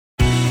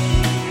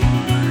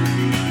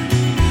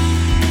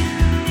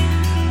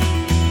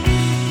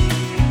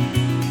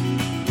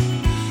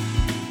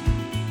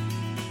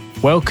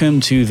Welcome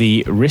to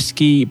the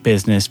Risky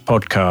Business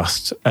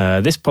Podcast.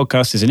 This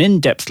podcast is an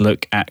in-depth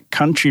look at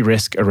country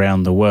risk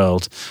around the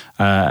world.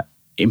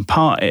 In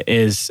part, it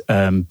is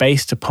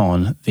based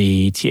upon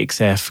the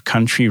TXF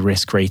country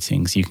risk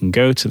ratings. You can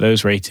go to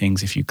those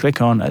ratings if you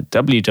click on at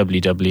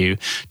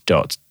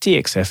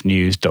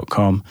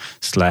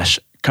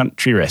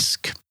www.txfnews.com/country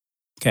risk.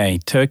 Okay,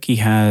 Turkey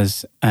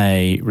has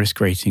a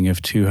risk rating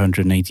of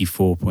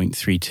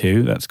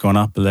 284.32. That's gone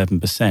up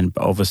 11%.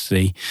 But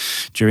obviously,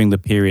 during the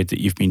period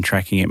that you've been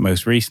tracking it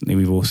most recently,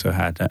 we've also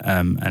had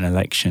an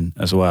election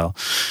as well.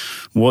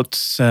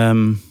 What's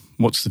the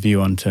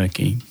view on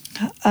Turkey?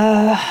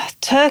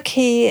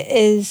 Turkey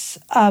is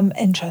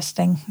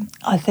interesting,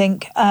 I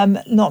think,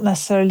 not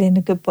necessarily in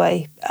a good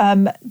way.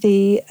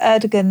 The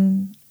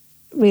Erdogan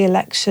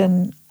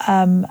re-election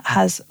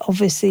has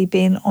obviously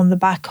been on the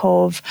back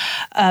of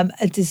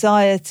a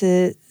desire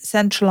to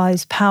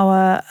centralise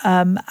power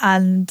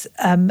and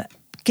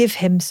give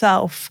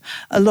himself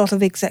a lot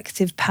of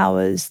executive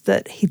powers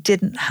that he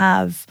didn't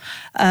have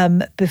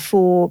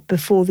before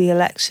the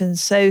election.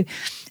 So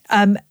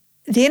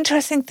the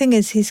interesting thing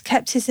is he's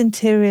kept his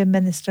interior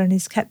minister and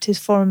he's kept his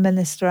foreign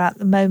minister at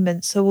the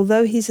moment. So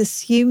although he's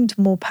assumed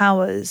more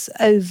powers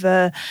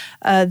over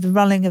the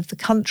running of the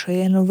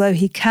country, and although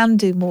he can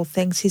do more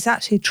things, he's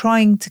actually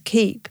trying to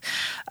keep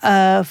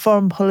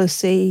foreign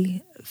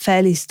policy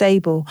fairly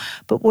stable.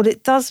 But what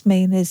it does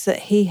mean is that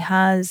he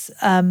has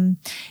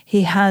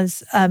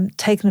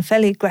taken a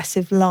fairly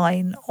aggressive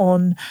line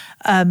on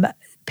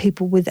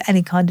people with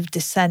any kind of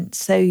dissent.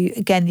 So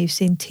again, you've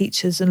seen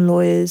teachers and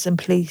lawyers and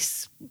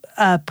police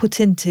put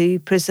into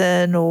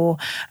prison or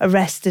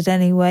arrested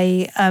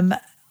anyway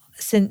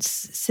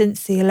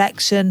since the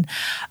election,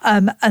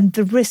 and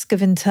the risk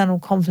of internal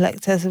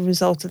conflict as a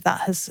result of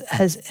that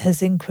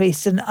has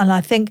increased. And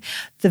I think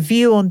the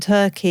view on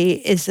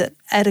Turkey is that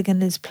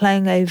Erdogan is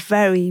playing a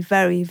very,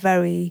 very,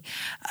 very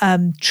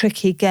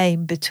tricky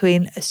game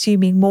between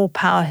assuming more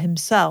power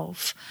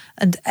himself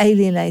and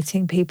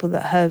alienating people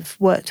that have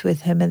worked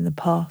with him in the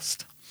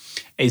past.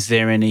 Is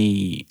there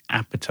any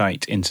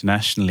appetite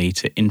internationally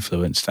to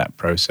influence that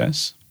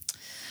process?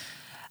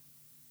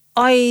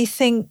 I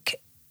think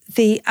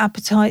the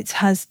appetite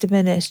has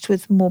diminished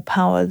with more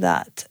power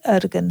that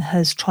Erdogan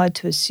has tried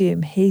to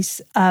assume.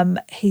 He's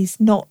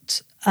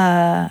not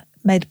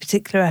made a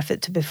particular effort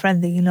to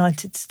befriend the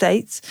United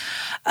States.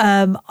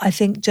 I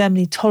think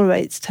Germany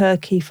tolerates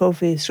Turkey for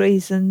obvious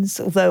reasons,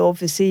 although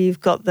obviously you've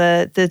got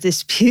the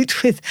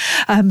dispute with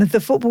the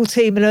football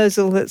team and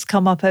Özil that's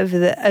come up over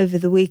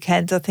the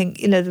weekend. I think,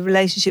 the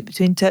relationship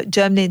between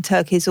Germany and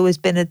Turkey has always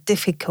been a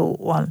difficult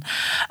one.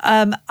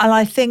 And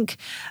I think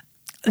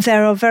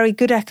there are very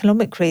good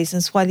economic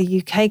reasons why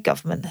the UK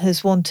government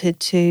has wanted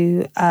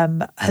to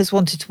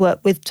work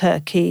with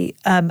Turkey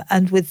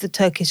and with the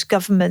Turkish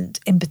government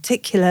in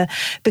particular,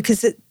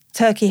 because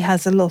Turkey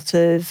has a lot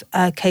of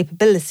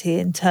capability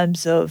in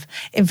terms of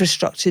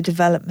infrastructure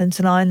development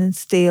and iron and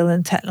steel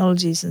and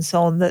technologies and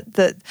so on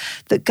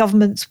that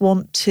governments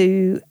want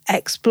to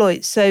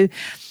exploit. So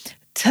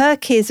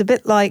Turkey is a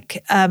bit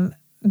like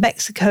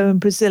Mexico and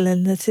Brazil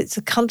in that it's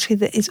a country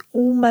that is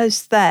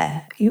almost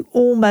there. You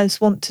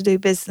almost want to do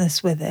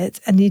business with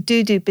it, and you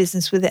do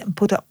business with it and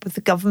put up with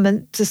the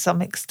government to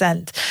some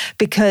extent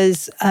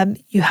because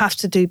you have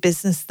to do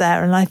business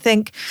there. And I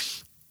think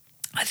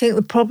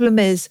the problem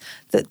is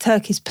that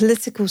Turkey's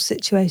political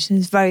situation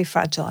is very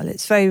fragile.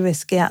 It's very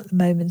risky at the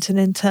moment. And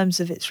in terms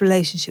of its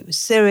relationship with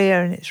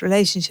Syria and its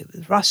relationship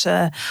with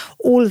Russia,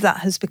 all of that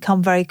has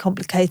become very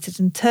complicated.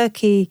 And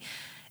Turkey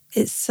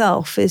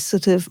itself is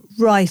sort of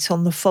right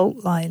on the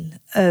fault line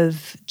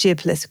of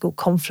geopolitical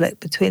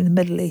conflict between the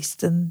Middle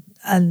East and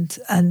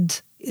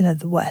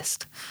the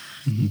West.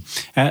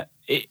 Mm-hmm.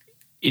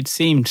 It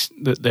seemed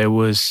that there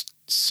was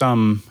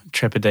some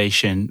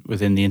trepidation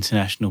within the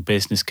international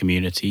business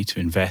community to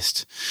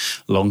invest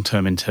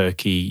long-term in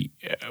Turkey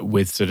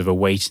with sort of a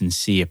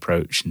wait-and-see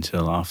approach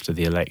until after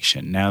the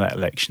election. Now that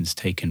election's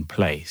taken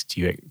place,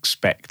 do you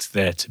expect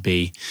there to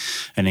be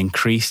an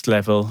increased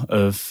level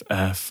of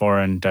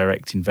foreign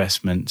direct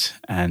investment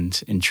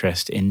and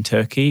interest in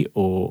Turkey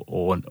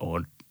or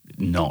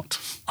not?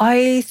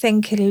 I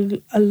think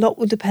a lot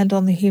will depend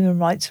on the human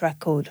rights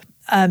record.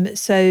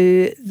 So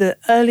the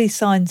early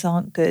signs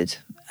aren't good.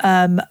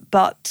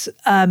 But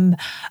a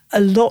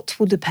lot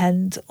will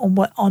depend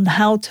on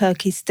how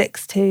Turkey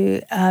sticks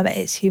to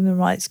its human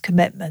rights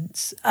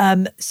commitments.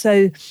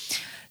 So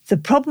the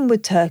problem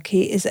with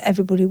Turkey is that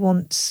everybody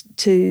wants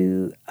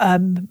to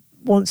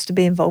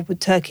be involved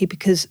with Turkey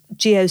because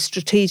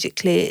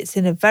geostrategically it's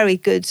in a very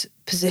good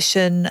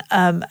position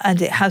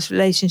and it has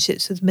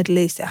relationships with the Middle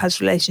East, it has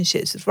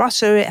relationships with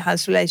Russia, it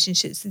has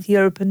relationships with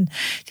Europe and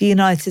the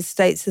United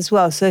States as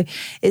well. So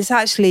it's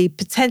actually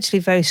potentially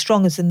very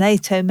strong as a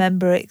NATO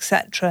member,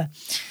 etc.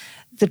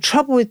 The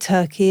trouble with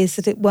Turkey is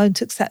that it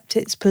won't accept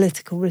its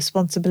political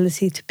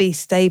responsibility to be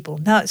stable.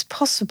 Now, it's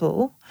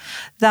possible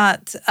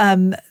that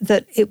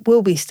it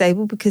will be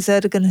stable because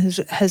Erdogan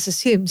has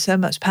assumed so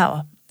much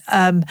power.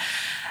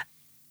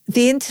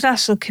 The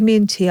international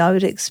community, I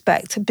would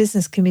expect, a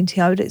business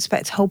community, I would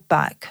expect to hold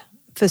back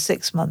for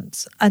 6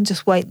 months and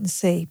just wait and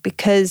see.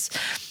 Because,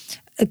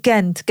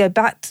 again, to go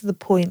back to the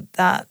point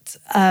that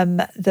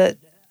that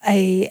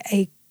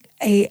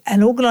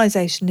an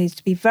organisation needs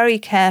to be very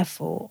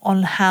careful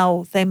on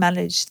how they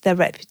manage their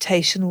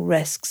reputational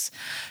risks.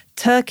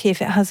 Turkey,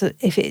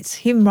 if its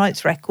human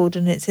rights record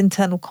and its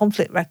internal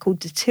conflict record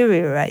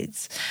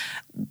deteriorates,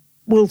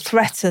 will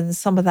threaten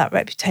some of that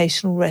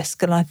reputational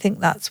risk. And I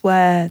think that's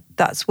where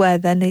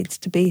there needs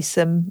to be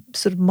some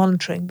sort of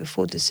monitoring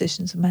before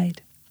decisions are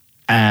made.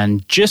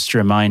 And just a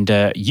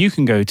reminder, you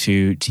can go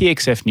to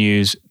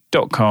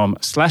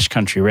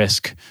txfnews.com/country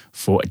risk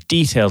for a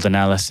detailed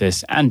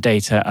analysis and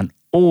data on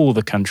all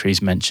the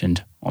countries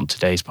mentioned on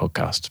today's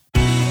podcast.